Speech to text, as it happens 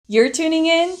You're tuning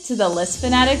in to the List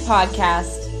Fanatic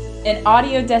Podcast, an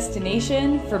audio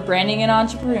destination for branding and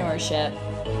entrepreneurship.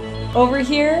 Over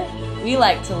here, we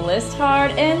like to list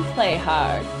hard and play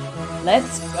hard.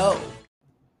 Let's go.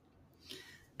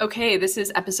 Okay, this is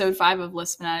episode 5 of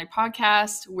List Fanatic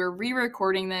Podcast. We're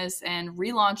re-recording this and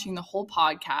relaunching the whole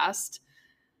podcast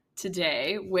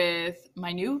today with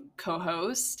my new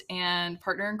co-host and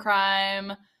partner in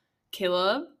crime,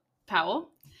 Caleb Powell.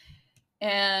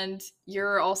 And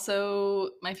you're also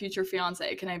my future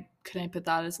fiance. Can I put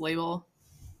that as label?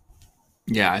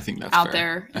 Yeah, I think that's out fair.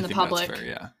 there in the public. That's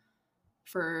fair,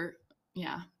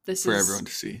 yeah. This for is everyone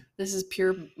to see. This is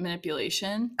pure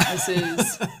manipulation. This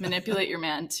is manipulate your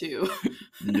man to.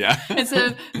 Yeah.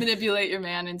 Instead of manipulate your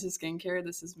man into skincare,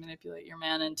 this is manipulate your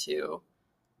man into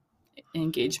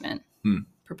engagement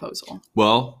proposal.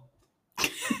 Well,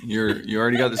 you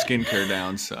already got the skincare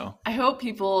down, so I hope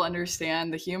people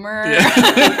understand the humor.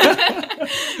 Yeah.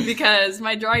 Because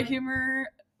my dry humor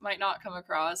might not come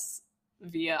across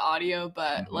via audio,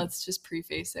 but let's just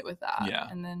preface it with that. Yeah.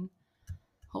 And then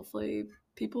hopefully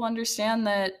people understand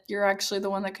that you're actually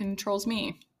the one that controls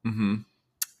me. Mm-hmm.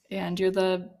 And you're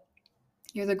the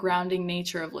grounding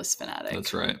nature of List Fanatic.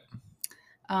 That's right.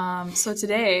 So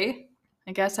today,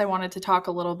 I guess I wanted to talk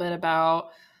a little bit about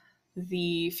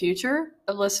the future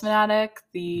of List Fanatic,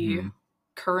 the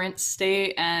current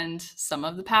state, and some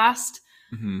of the past.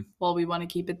 Mm-hmm. While we want to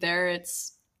keep it there,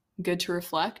 it's good to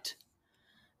reflect.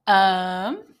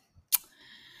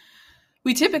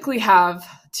 We typically have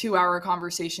 2-hour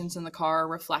conversations in the car,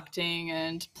 reflecting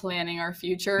and planning our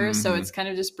future. So it's kind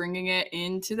of just bringing it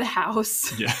into the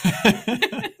house, Yeah.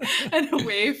 and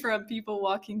away from people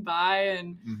walking by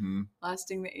and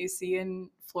blasting the AC in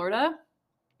Florida,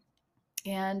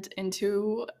 and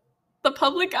into the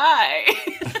public eye.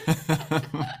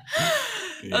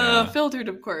 Yeah. Filtered,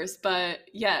 of course. But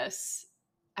yes,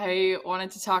 I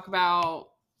wanted to talk about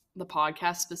the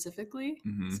podcast specifically,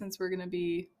 since we're going to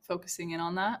be focusing in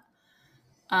on that.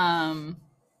 I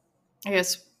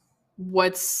guess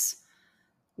what's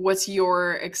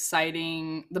your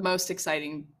the most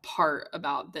exciting part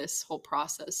about this whole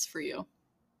process for you?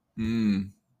 The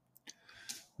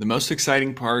most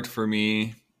exciting part for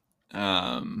me,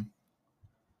 I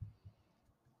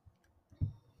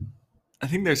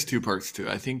think there's 2 parts to it.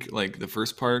 I think like the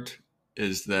first part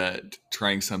is that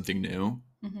trying something new,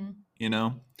 and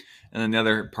then the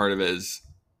other part of it is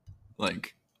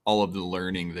like all of the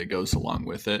learning that goes along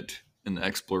with it and the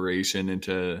exploration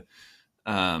into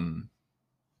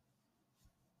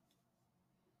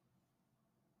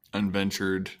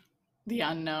unventured, the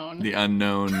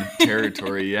unknown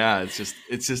territory. Yeah,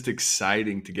 it's just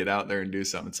exciting to get out there and do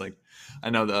something. It's like, I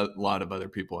know that a lot of other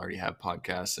people already have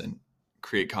podcasts and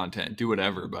create content, do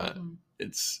whatever, but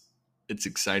it's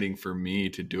exciting for me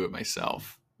to do it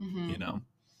myself.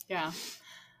 Yeah,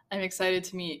 I'm excited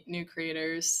to meet new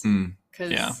creators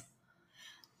because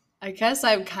I guess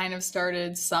I've kind of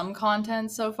started some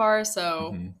content so far,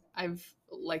 so I've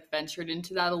like ventured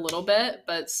into that a little bit,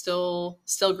 but still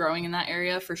growing in that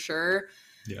area for sure.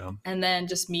 Yeah. And then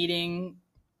just meeting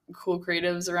cool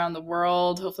creatives around the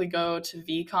world, hopefully go to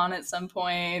VCon at some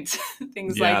point,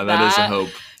 things like that. Yeah, that is a hope.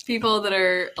 People that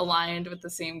are aligned with the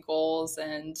same goals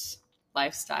and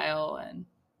lifestyle, and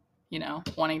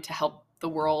wanting to help the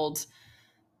world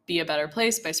be a better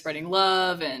place by spreading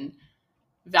love and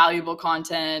valuable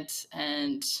content,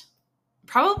 and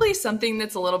probably something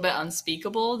that's a little bit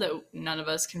unspeakable that none of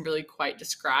us can really quite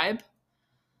describe,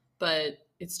 but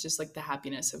it's just like the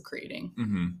happiness of creating.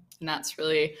 And that's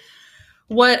really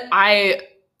what I,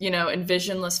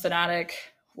 envision List Fanatic.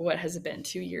 What has it been,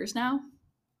 2 years now?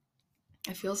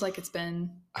 It feels like it's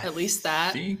been at least that.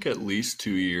 I think at least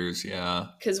 2 years, yeah.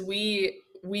 Because we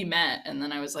met, and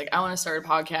then I was like, I want to start a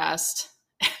podcast.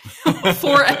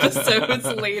 4 episodes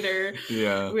later,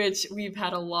 which we've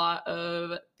had a lot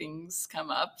of things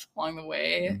come up along the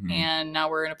way, and now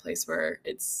we're in a place where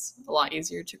it's a lot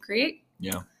easier to create.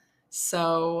 Yeah.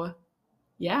 So,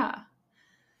 yeah,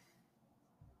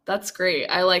 that's great.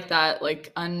 I like that,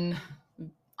 like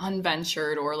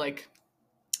unventured or like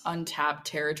untapped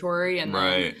territory, and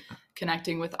then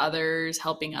connecting with others,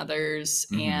 helping others,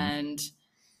 and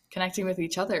connecting with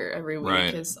each other every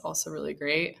week is also really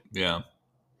great. Yeah.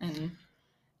 And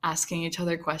asking each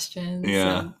other questions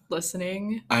and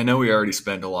listening. I know we already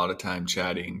spent a lot of time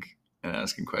chatting and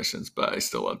asking questions, but I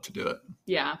still love to do it.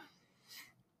 Yeah.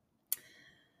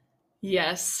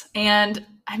 Yes. And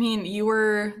I mean, you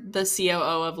were the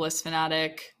COO of List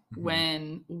Fanatic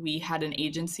when we had an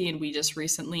agency, and we just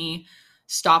recently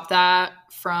stopped that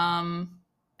from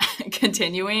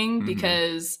continuing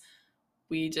because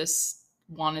we just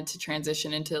wanted to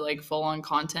transition into like full on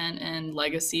content and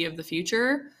legacy of the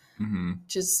future,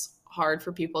 which is hard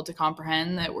for people to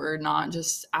comprehend that we're not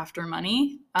just after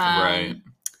money. Right.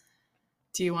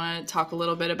 Do you want to talk a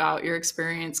little bit about your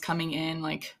experience coming in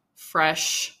like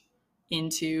fresh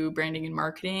into branding and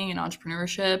marketing and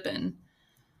entrepreneurship, and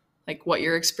like what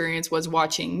your experience was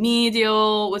watching me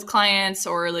deal with clients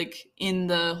or like in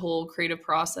the whole creative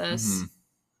process?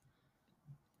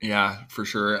 Yeah, for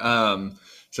sure.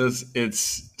 So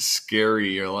it's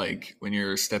scary. You're like when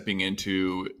you're stepping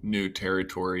into new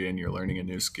territory and you're learning a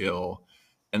new skill.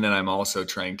 And then I'm also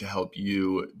trying to help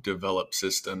you develop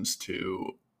systems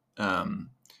to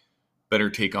better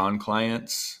take on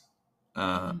clients,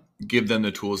 give them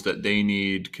the tools that they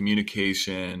need,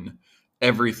 communication,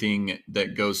 everything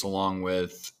that goes along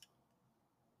with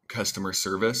customer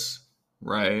service,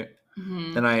 right?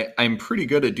 And I'm pretty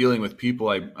good at dealing with people.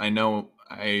 I know,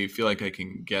 I feel like I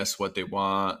can guess what they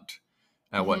want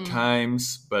at what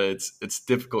times, but it's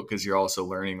difficult because you're also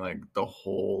learning like the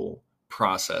whole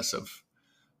process of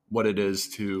what it is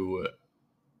to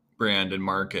brand and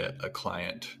market a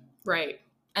client. Right.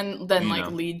 And then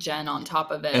like lead gen on top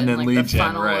of it, and then like lead the gen,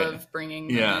 funnel right. of bringing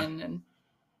them in. And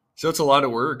so it's a lot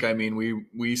of work. I mean,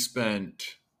 we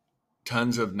spent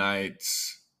tons of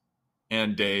nights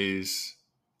and days,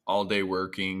 all day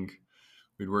working.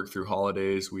 We'd work through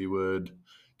holidays. We would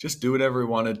just do whatever we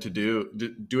wanted to do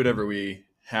whatever we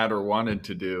had or wanted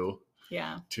to do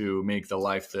to make the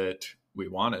life that we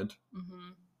wanted.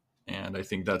 And I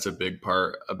think that's a big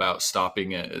part about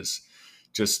stopping it, is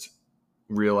just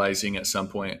realizing at some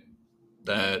point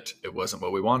that it wasn't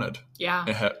what we wanted.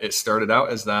 It started out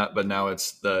as that, but now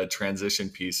it's the transition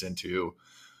piece into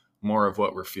more of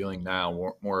what we're feeling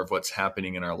now, more of what's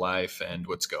happening in our life and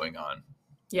what's going on.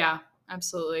 Yeah,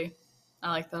 absolutely. I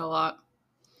like that a lot.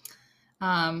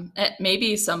 At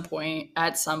some point,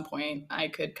 I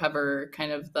could cover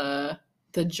kind of the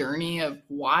journey of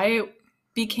why it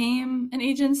became an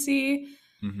agency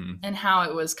and how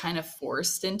it was kind of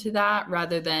forced into that,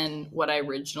 rather than what I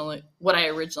originally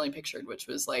pictured, which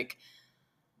was like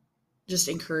just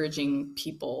encouraging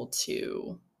people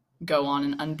to go on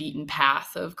an unbeaten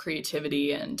path of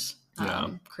creativity and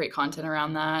create content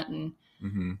around that and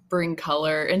inject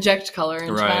color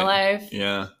into my life.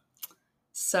 Yeah.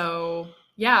 So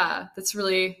it's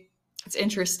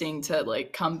interesting to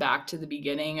like come back to the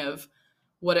beginning of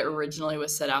what it originally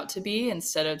was set out to be,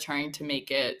 instead of trying to make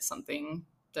it something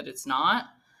that it's not.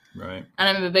 Right.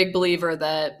 And I'm a big believer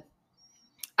that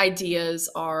ideas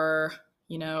are,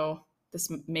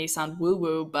 this may sound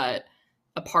woo-woo, but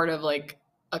a part of like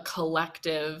a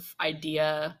collective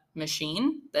idea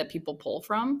machine that people pull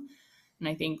from. And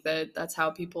I think that that's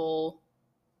how people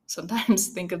sometimes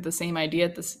think of the same idea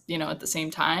at the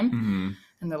same time.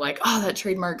 And they're like, oh, that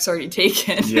trademark's already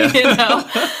taken. Just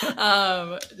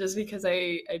because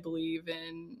I believe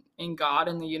in God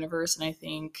and the universe. And I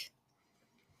think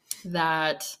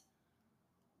that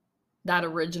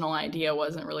original idea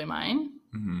wasn't really mine.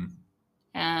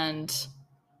 And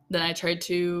then I tried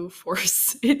to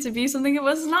force it to be something it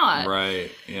was not.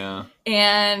 Right. Yeah.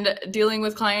 And dealing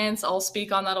with clients, I'll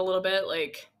speak on that a little bit,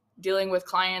 like dealing with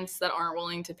clients that aren't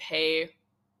willing to pay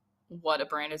what a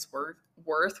brand is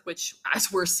worth, which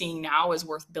as we're seeing now is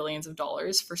worth billions of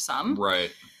dollars for some.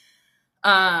 Right.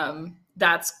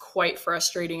 That's quite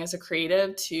frustrating as a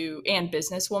creative and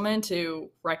businesswoman to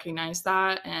recognize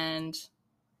that and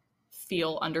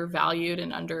feel undervalued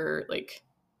and under like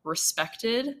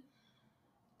respected,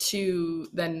 to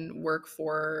then work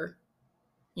for,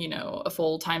 a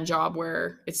full-time job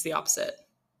where it's the opposite.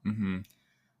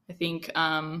 I think,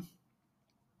 I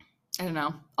don't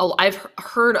know. I've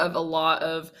heard of a lot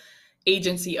of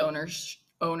agency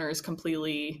owners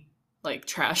completely like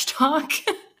trash talk.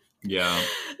 Yeah.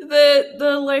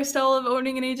 The lifestyle of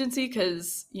owning an agency,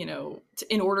 because,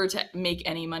 in order to make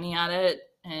any money at it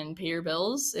and pay your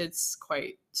bills, it's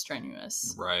quite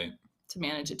strenuous. Right. To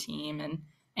manage a team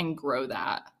and grow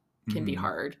that can be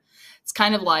hard. It's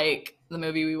kind of like the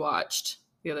movie we watched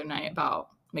the other night about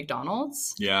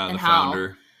McDonald's. Yeah, and the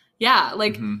founder. Yeah,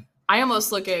 like I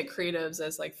almost look at creatives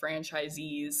as like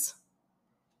franchisees,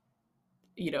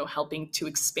 helping to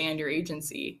expand your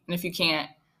agency. And if you can't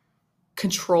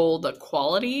control the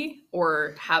quality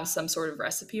or have some sort of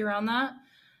recipe around that,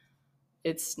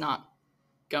 it's not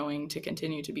going to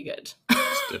continue to be good.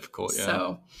 It's difficult, yeah.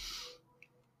 So,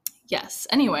 yes.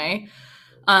 Anyway,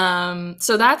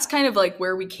 so that's kind of like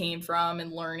where we came from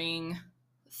and learning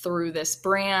through this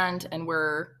brand, and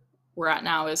where we're at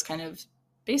now is kind of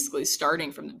basically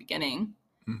starting from the beginning.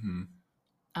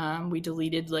 We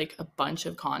deleted like a bunch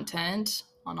of content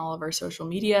on all of our social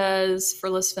medias for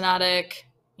List Fanatic,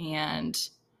 And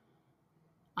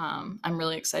I'm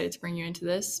really excited to bring you into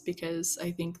this because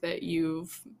I think that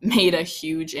you've made a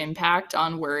huge impact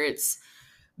on where it's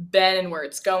been and where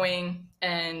it's going.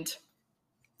 And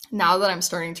now that I'm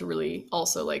starting to really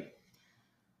also like,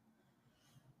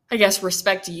 I guess,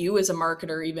 respect you as a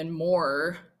marketer even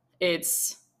more,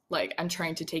 it's like I'm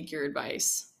trying to take your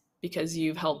advice because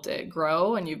you've helped it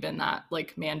grow and you've been that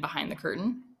like man behind the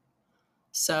curtain.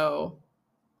 So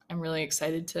I'm really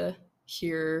excited to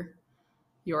hear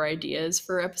your ideas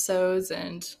for episodes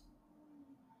and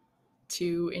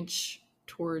to inch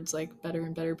towards like better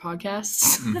and better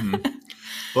podcasts. Mm-hmm.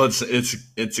 Well,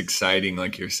 it's exciting.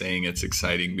 Like you're saying, it's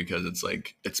exciting because it's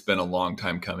like, it's been a long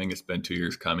time coming. It's been 2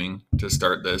 years coming to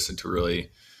start this and to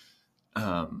really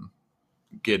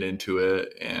get into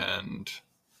it and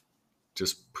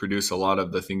just produce a lot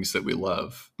of the things that we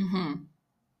love. Mm-hmm.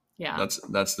 Yeah.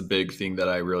 That's the big thing that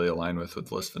I really align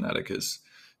with List Fanatic is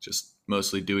just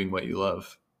mostly doing what you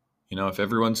love. You know, if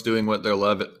everyone's doing what they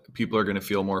love, people are going to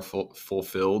feel more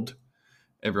fulfilled.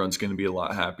 Everyone's going to be a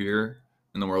lot happier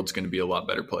and the world's going to be a lot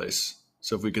better place.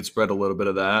 So if we could spread a little bit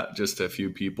of that, just to a few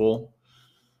people.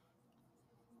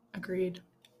 Agreed.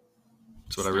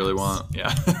 That's what I really want.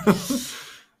 Yeah.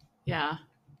 Yeah.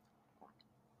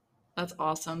 That's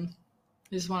awesome.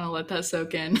 I just want to let that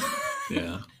soak in.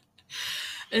 Yeah.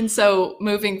 And so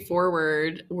moving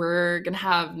forward, we're going to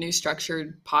have new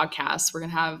structured podcasts. We're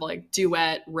going to have like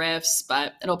duet riffs,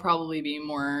 but it'll probably be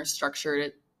more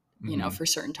structured, you know, for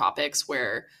certain topics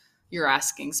where you're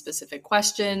asking specific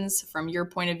questions from your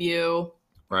point of view.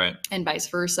 Right. And vice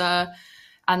versa.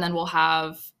 And then we'll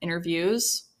have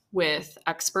interviews with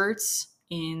experts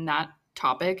in that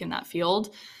topic, in that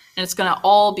field. And it's going to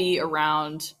all be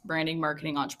around branding,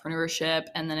 marketing, entrepreneurship.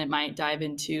 And then it might dive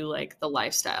into like the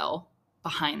lifestyle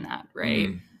behind that, right?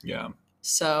 Yeah.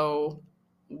 So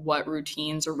what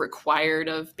routines are required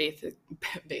of basically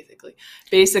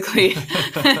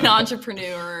an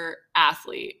entrepreneur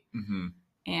athlete. Mm-hmm.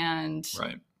 And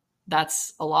right.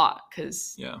 That's a lot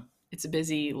because yeah, it's a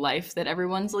busy life that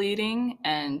everyone's leading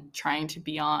and trying to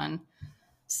be on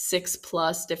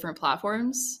 6+ different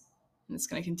platforms. And it's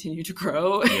going to continue to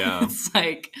grow. Yeah. It's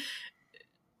like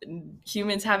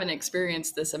humans haven't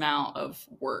experienced this amount of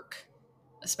work,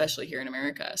 especially here in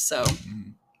America. So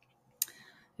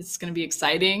it's going to be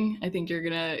exciting. I think you're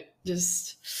going to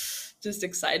just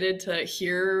excited to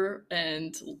hear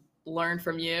and learn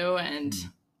from you and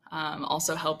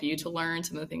also help you to learn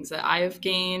some of the things that I've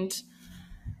gained.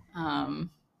 And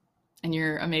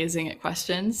you're amazing at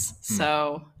questions.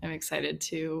 So I'm excited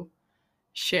to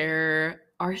share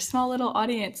our small little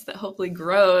audience that hopefully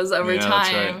grows over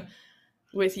time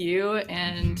with you.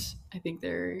 And I think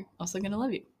they're also going to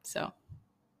love you. So,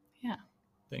 yeah.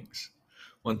 Thanks.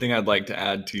 One thing I'd like to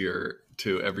add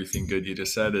to everything good you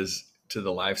just said is to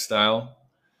the lifestyle.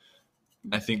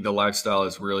 I think the lifestyle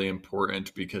is really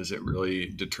important because it really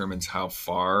determines how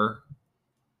far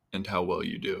and how well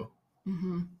you do.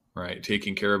 Mm-hmm. Right.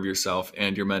 Taking care of yourself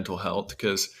and your mental health,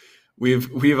 because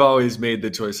we've always made the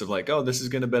choice of like, oh, this is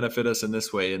going to benefit us in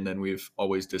this way. And then we've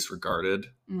always disregarded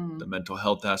the mental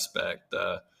health aspect.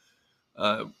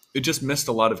 It just missed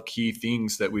a lot of key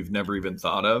things that we've never even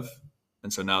thought of.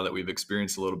 And so now that we've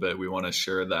experienced a little bit, we want to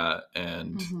share that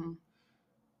and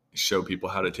show people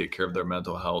how to take care of their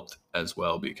mental health as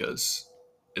well, because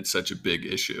it's such a big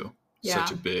issue,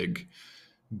 such a big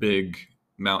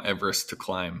Mount Everest to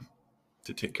climb,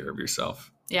 to take care of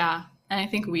yourself. Yeah. And I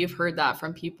think we've heard that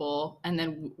from people, and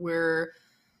then we're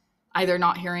either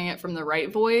not hearing it from the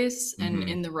right voice and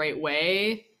in the right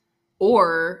way,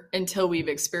 or until we've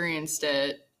experienced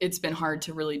it, it's been hard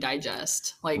to really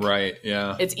digest. Like, right.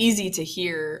 Yeah. It's easy to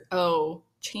hear, oh,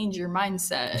 change your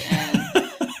mindset and,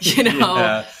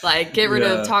 like get rid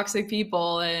of toxic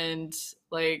people and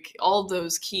like all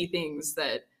those key things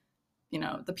that,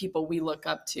 the people we look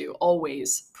up to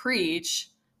always preach.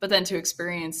 But then to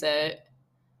experience it,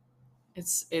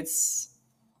 it's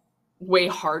way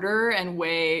harder and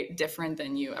way different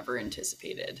than you ever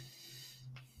anticipated.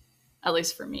 At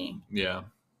least for me. Yeah.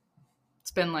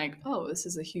 It's been like, oh, this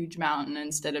is a huge mountain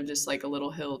instead of just like a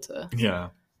little hill to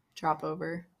drop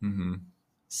over. Mm-hmm.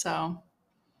 So,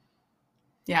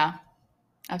 yeah,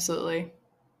 absolutely.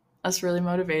 That's really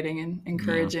motivating and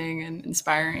encouraging and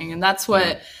inspiring. And that's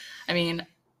what,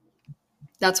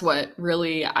 that's what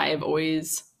really I've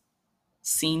always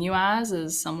seen you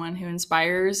as someone who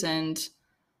inspires, and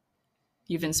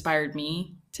you've inspired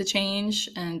me to change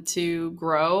and to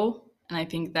grow. And I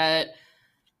think that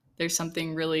there's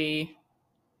something really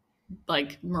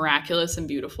like miraculous and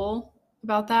beautiful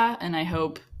about that. And I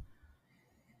hope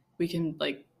we can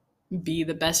like be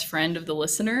the best friend of the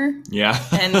listener. Yeah.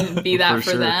 And be that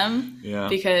for sure. them. Yeah.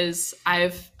 Because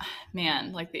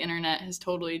like the internet has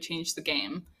totally changed the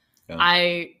game. Yeah.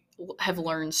 I have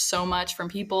learned so much from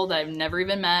people that I've never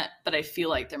even met, but I feel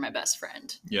like they're my best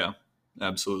friend. Yeah,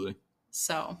 absolutely.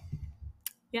 So,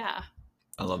 yeah.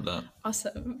 I love that.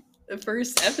 Awesome. The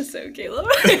first episode, Caleb.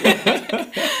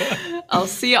 I'll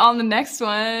see you on the next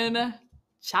one.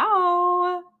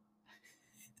 Ciao.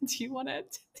 Do you want to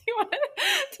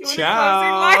closing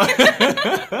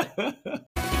line?